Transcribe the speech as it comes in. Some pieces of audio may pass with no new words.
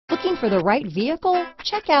Looking for the right vehicle?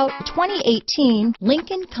 Check out 2018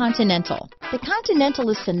 Lincoln Continental. The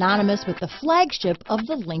Continental is synonymous with the flagship of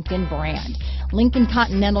the Lincoln brand. Lincoln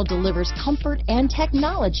Continental delivers comfort and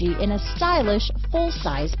technology in a stylish,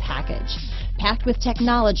 full-size package. Packed with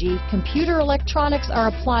technology, computer electronics are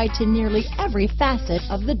applied to nearly every facet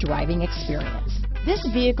of the driving experience. This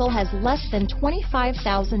vehicle has less than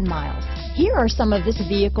 25,000 miles. Here are some of this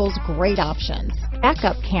vehicle's great options: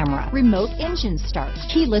 backup camera, remote engine start,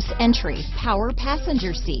 keyless entry, power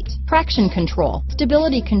passenger seat, traction control,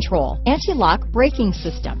 stability control, anti-lock braking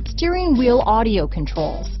system, steering wheel audio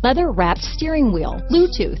controls, leather-wrapped steering wheel,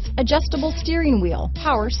 Bluetooth, adjustable steering wheel,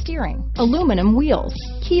 power steering, aluminum wheels,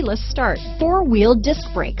 keyless start, four-wheel disc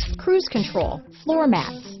brakes, cruise control, floor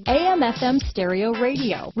mats, AM/FM stereo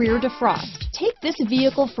radio, rear defrost. Take this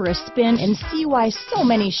vehicle for a spin and see why so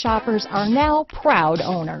many shoppers are now proud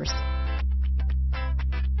owners.